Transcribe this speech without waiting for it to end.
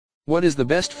What is the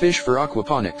best fish for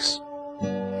aquaponics?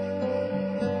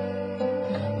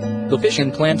 The fish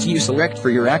and plants you select for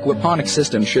your aquaponic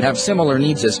system should have similar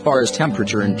needs as far as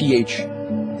temperature and pH.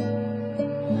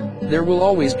 There will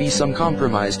always be some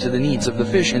compromise to the needs of the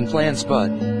fish and plants, but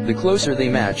the closer they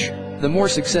match, the more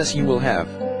success you will have.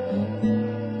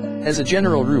 As a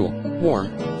general rule,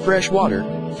 warm, fresh water,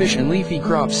 fish and leafy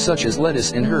crops such as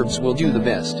lettuce and herbs will do the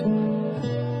best.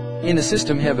 In a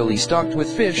system heavily stocked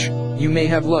with fish, you may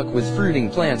have luck with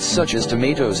fruiting plants such as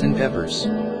tomatoes and peppers.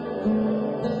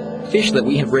 Fish that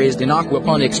we have raised in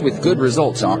aquaponics with good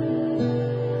results are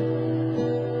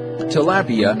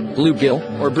tilapia, bluegill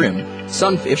or brim,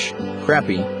 sunfish,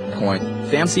 crappie, koi,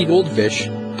 fancy goldfish,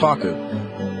 pacu.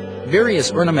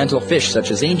 Various ornamental fish such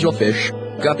as angelfish,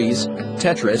 guppies,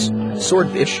 tetras,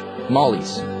 swordfish,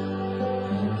 mollies.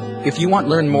 If you want to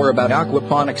learn more about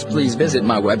aquaponics, please visit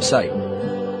my website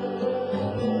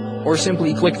or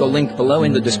simply click the link below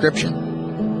in the description.